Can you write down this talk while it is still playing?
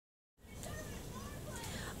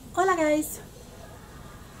Hola guys.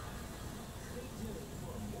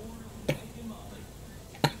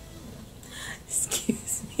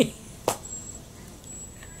 Excuse me.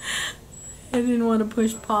 I didn't want to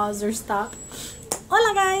push pause or stop.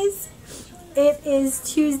 Hola guys. It is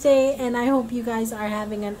Tuesday and I hope you guys are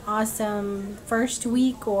having an awesome first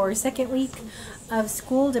week or second week of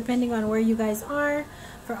school, depending on where you guys are.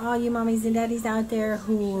 For all you mommies and daddies out there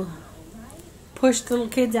who pushed little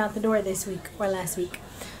kids out the door this week or last week,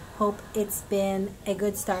 hope it's been a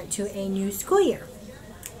good start to a new school year.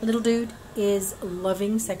 Little dude is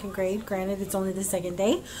loving second grade. Granted, it's only the second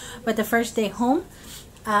day, but the first day home,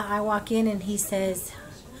 I walk in and he says,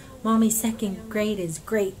 "Mommy, second grade is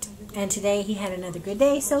great." And today he had another good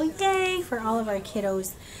day, so yay for all of our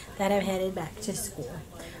kiddos that have headed back to school.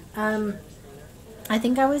 I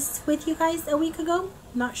think I was with you guys a week ago.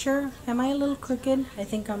 Not sure. Am I a little crooked? I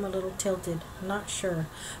think I'm a little tilted. Not sure.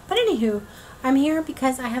 But anywho, I'm here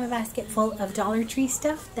because I have a basket full of Dollar Tree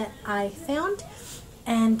stuff that I found.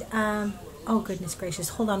 And, oh goodness gracious.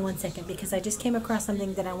 Hold on one second because I just came across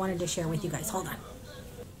something that I wanted to share with you guys. Hold on.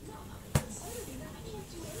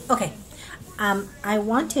 Okay. I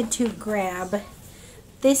wanted to grab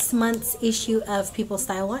this month's issue of People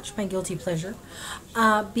Style Watch, my guilty pleasure,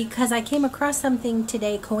 because I came across something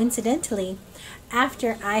today coincidentally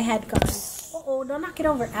after I had gone, oh, don't knock it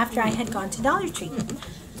over, after I had gone to Dollar Tree.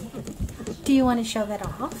 Do you want to show that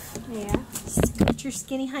off? Yeah. Put your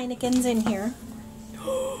skinny Heinekens in here.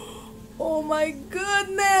 Oh my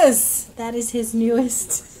goodness! That is his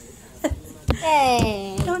newest.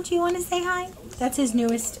 Hey. Don't you want to say hi? That's his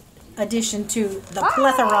newest addition to the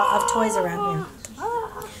plethora of toys around here.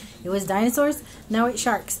 It was dinosaurs, now it's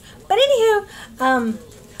sharks. But anywho,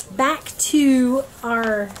 back to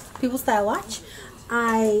our People Style Watch.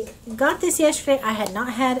 I got this yesterday. I had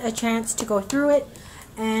not had a chance to go through it.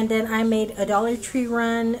 And then I made a Dollar Tree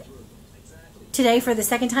run today for the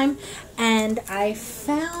second time. And I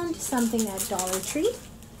found something at Dollar Tree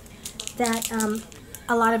that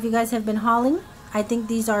a lot of you guys have been hauling. I think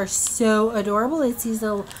these are so adorable. It's these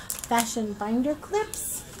little fashion binder clips.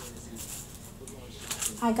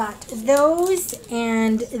 I got those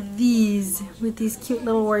and these with these cute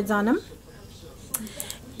little words on them.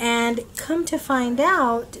 And come to find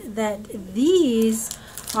out that these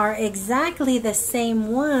are exactly the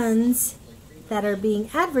same ones that are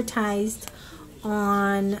being advertised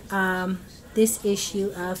on this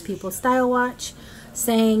issue of People Style Watch,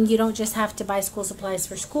 saying you don't just have to buy school supplies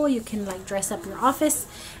for school, you can like dress up your office.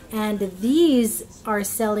 And these are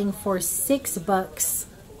selling for $6.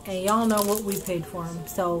 And y'all know what we paid for them.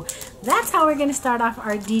 So that's how we're going to start off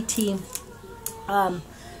our DT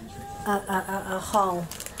haul.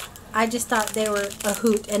 I just thought they were a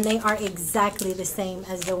hoot. And they are exactly the same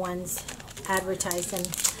as the ones advertised. And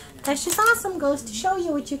that's just awesome. Goes to show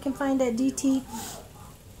you what you can find at DT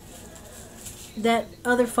that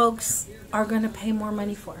other folks are going to pay more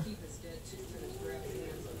money for.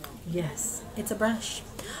 Yes, it's a brush.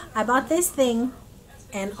 I bought this thing,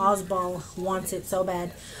 and Osball wants it so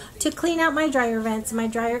bad, to clean out my dryer vents. My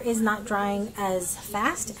dryer is not drying as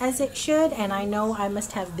fast as it should, and I know I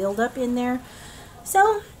must have buildup in there.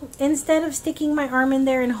 So instead of sticking my arm in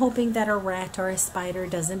there and hoping that a rat or a spider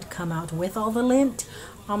doesn't come out with all the lint,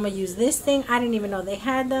 I'm going to use this thing. I didn't even know they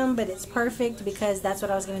had them, but it's perfect because that's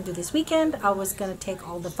what I was going to do this weekend. I was going to take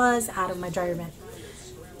all the fuzz out of my dryer vent.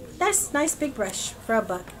 That's a nice big brush for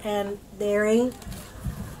 $1, and there ain't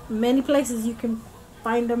many places you can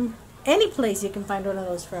find them. Any place you can find one of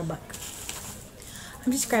those for $1.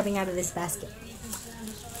 I'm just grabbing out of this basket.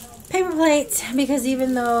 Paper plates, because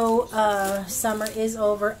even though summer is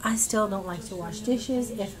over, I still don't like to wash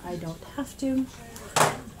dishes if I don't have to.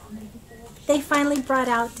 They finally brought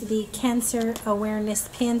out the cancer awareness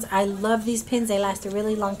pins. I love these pins. They last a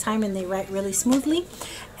really long time and they write really smoothly.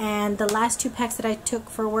 And the last 2 packs that I took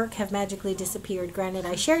for work have magically disappeared. Granted,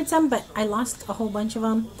 I shared some, but I lost a whole bunch of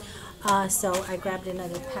them. So I grabbed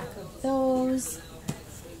another pack of those.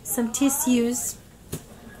 Some tissues.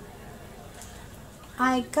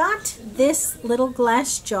 I got this little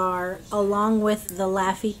glass jar along with the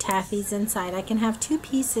Laffy Taffies inside. I can have 2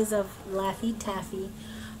 pieces of Laffy Taffy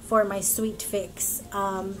for my sweet fix.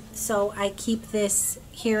 So I keep this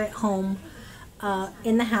here at home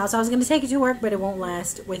in the house. I was going to take it to work, but it won't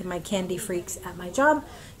last with my candy freaks at my job.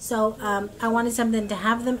 So I wanted something to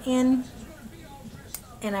have them in.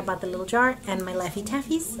 And I bought the little jar and my Laffy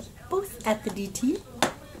Taffies, both at the DT.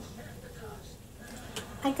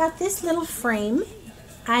 I got this little frame.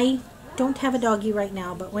 I don't have a doggy right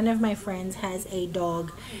now, but one of my friends has a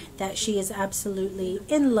dog that she is absolutely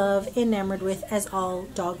in love, enamored with, as all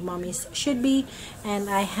dog mommies should be. And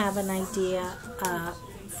I have an idea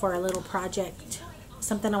for a little project,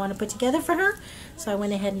 something I want to put together for her. So I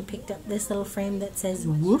went ahead and picked up this little frame that says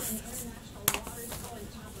woof.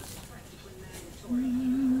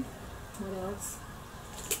 What else?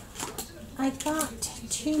 I got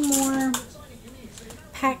 2 more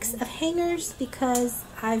packs of hangers because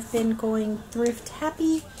I've been going thrift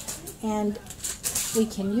happy and we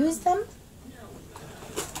can use them.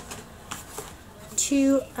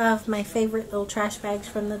 2 of my favorite little trash bags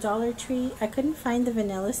from the Dollar Tree. I couldn't find the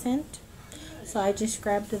vanilla scent, so I just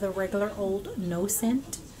grabbed the regular old no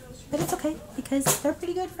scent. But it's okay because they're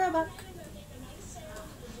pretty good for $1.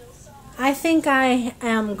 I think I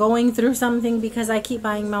am going through something because I keep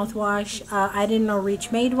buying mouthwash. I didn't know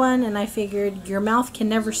Reach made one, and I figured your mouth can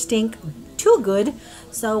never stink too good,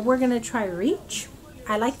 so we're going to try Reach.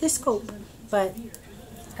 I like the scope, but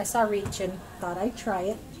I saw Reach and thought I'd try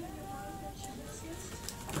it.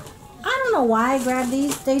 I don't know why I grabbed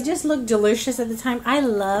these. They just look delicious at the time. I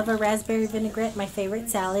love a raspberry vinaigrette. My favorite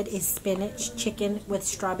salad is spinach chicken with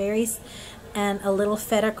strawberries and a little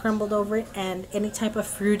feta crumbled over it and any type of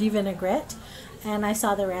fruity vinaigrette. And I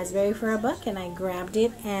saw the raspberry for $1 and I grabbed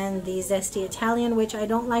it, and the zesty Italian, which I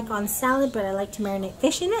don't like on salad, but I like to marinate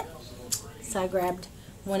fish in it. So I grabbed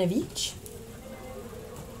 1 of each.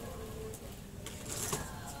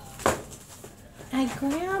 I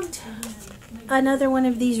grabbed another one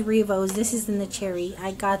of these Revos. This is in the cherry.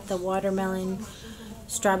 I got the watermelon,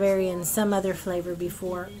 strawberry, and some other flavor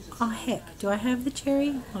before. Oh heck, do I have the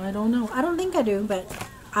cherry? I don't know. I don't think I do, but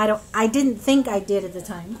I didn't think I did at the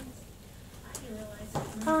time.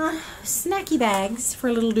 Snacky bags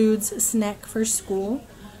for little dudes snack for school.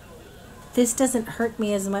 This doesn't hurt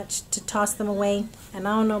me as much to toss them away, and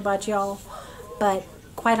I don't know about y'all, but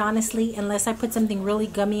quite honestly, unless I put something really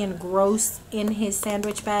gummy and gross in his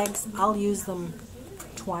sandwich bags, I'll use them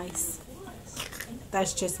twice.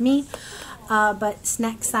 That's just me. But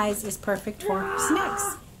snack size is perfect for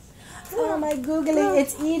snacks. Oh my googly,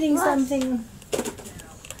 it's eating something.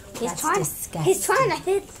 That's disgusting. He's trying to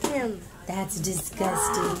hit him. That's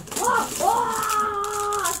disgusting.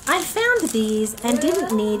 I found these and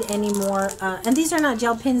didn't need any more. And these are not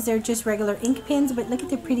gel pens, they're just regular ink pens, but look at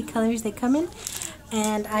the pretty colors they come in.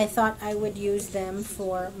 And I thought I would use them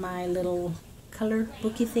for my little color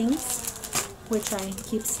booky things, which I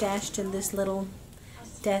keep stashed in this little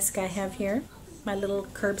desk I have here, my little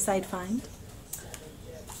curbside find.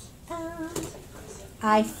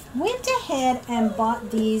 I went ahead and bought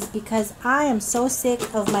these because I am so sick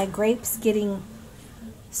of my grapes getting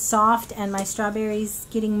soft and my strawberries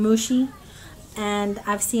getting mushy, and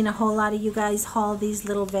I've seen a whole lot of you guys haul these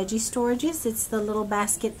little veggie storages. It's the little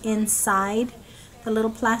basket inside the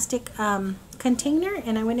little plastic container,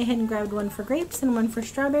 and I went ahead and grabbed one for grapes and one for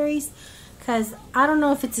strawberries because I don't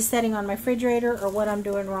know if it's a setting on my refrigerator or what I'm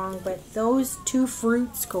doing wrong, but those 2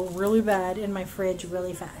 fruits go really bad in my fridge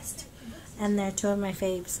really fast, and they're 2 of my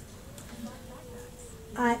faves.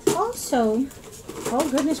 I also, oh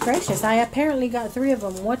goodness gracious, I apparently got 3 of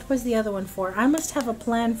them. What was the other one for? I must have a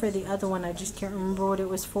plan for the other one. I just can't remember what it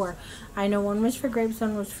was for. I know one was for grapes,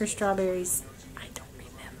 one was for strawberries. I don't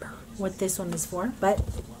remember what this one is for, but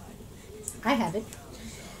I have it.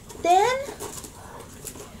 Then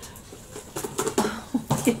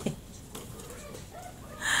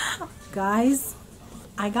guys,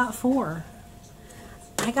 I got 4.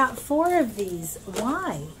 I got 4 of these.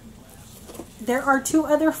 Why? There are 2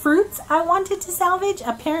 other fruits I wanted to salvage,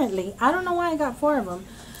 apparently. I don't know why I got 4 of them.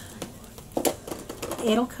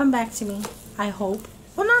 It'll come back to me, I hope.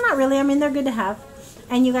 Well, no, not really. I mean, they're good to have.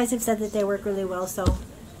 And you guys have said that they work really well, so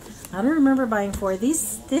I don't remember buying 4.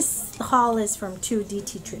 This haul is from 2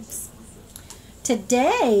 DT trips.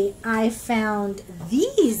 Today, I found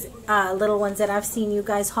these little ones that I've seen you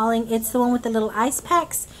guys hauling. It's the one with the little ice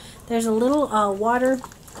packs. There's a little water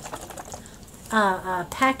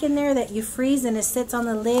pack in there that you freeze, and it sits on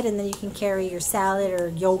the lid, and then you can carry your salad or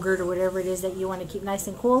yogurt or whatever it is that you want to keep nice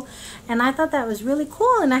and cool. And I thought that was really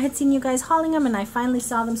cool, and I had seen you guys hauling them, and I finally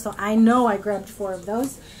saw them, so I know I grabbed 4 of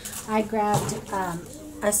those. I grabbed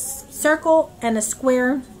a circle and a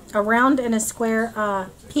square, a round and a square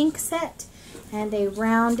pink set, and a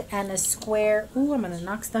round and a square, ooh, I'm going to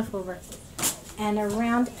knock stuff over, and a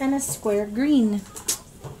round and a square green.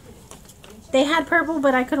 They had purple,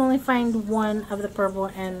 but I could only find one of the purple,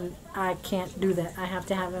 and I can't do that. I have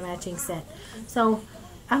to have a matching set. So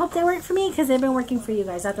I hope they work for me because they've been working for you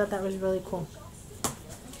guys. I thought that was really cool.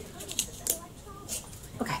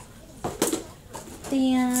 Okay.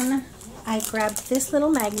 Then I grabbed this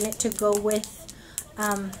little magnet to go with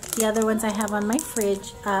the other ones I have on my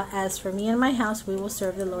fridge. As for me and my house, we will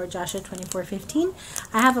serve the Lord, Joshua 24:15.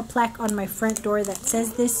 I have a plaque on my front door that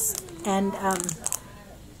says this, and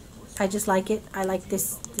I just like it. I like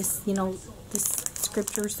this you know, this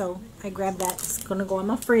scripture, so I grabbed that. It's gonna go on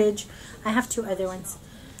my fridge. I have 2 other ones.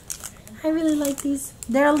 I really like these.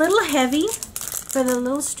 They're a little heavy for the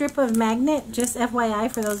little strip of magnet. Just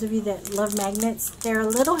FYI, for those of you that love magnets, they're a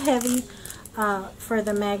little heavy for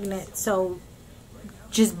the magnet, so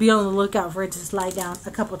just be on the lookout for it to slide down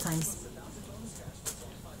a couple times.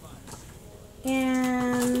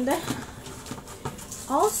 And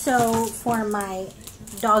also for my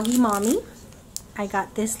doggy mommy, I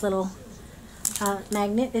got this little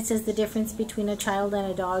magnet. It says the difference between a child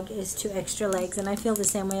and a dog is 2 extra legs, and I feel the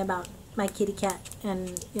same way about my kitty cat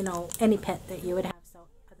and, you know, any pet that you would have. So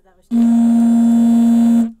I thought that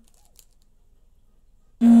was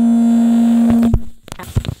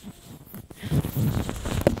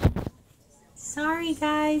Sorry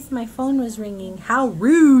guys, my phone was ringing. How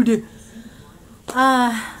rude.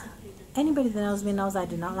 Anybody that knows me knows I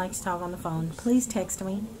do not like to talk on the phone. Please text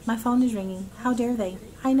me. My phone is ringing. How dare they?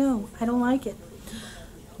 I know. I don't like it.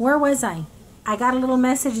 Where was I? I got a little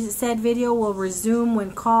message that said video will resume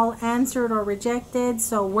when call answered or rejected.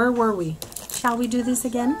 So where were we? Shall we do this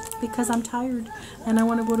again? Because I'm tired and I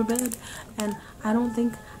want to go to bed. And I don't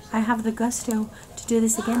think I have the gusto to do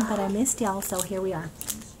this again, but I missed y'all, so here we are.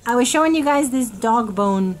 I was showing you guys this dog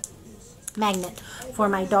bone magnet for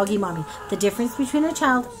my doggy mommy. The difference between a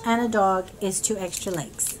child and a dog is 2 extra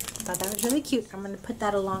legs. I thought that was really cute. I'm going to put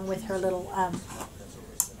that along with her little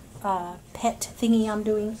pet thingy I'm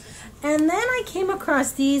doing. And then I came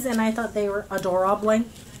across these and I thought they were adorable.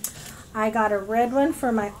 I got a red one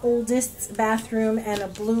for my oldest's bathroom and a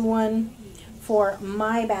blue one for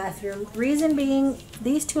my bathroom. Reason being,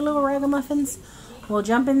 these 2 little ragamuffins will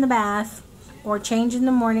jump in the bath or change in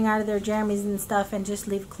the morning out of their jammies and stuff and just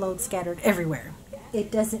leave clothes scattered everywhere.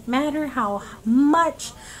 It doesn't matter how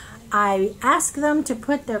much I ask them to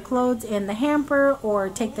put their clothes in the hamper or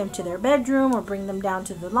take them to their bedroom or bring them down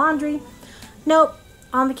to the laundry. Nope,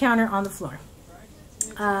 on the counter, on the floor.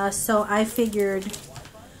 So I figured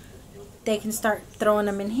they can start throwing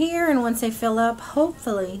them in here, and once they fill up,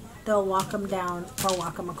 hopefully they'll walk them down or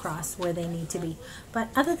walk them across where they need to be. But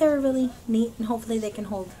I thought they were really neat, and hopefully they can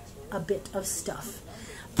hold a bit of stuff.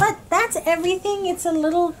 But that's everything. It's a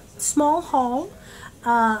little small haul,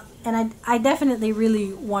 and I definitely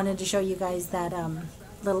really wanted to show you guys that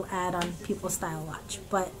little ad on People Style Watch.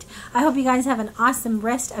 But I hope you guys have an awesome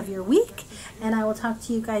rest of your week, and I will talk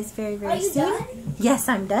to you guys very, very soon. Done? Yes,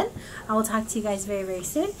 I'm done. I will talk to you guys very, very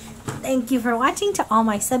soon. Thank you for watching. To all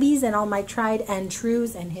my subbies and all my tried and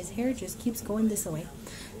trues, and his hair just keeps going this way.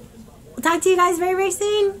 We'll talk to you guys very, very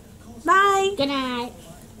soon. Bye. Good night.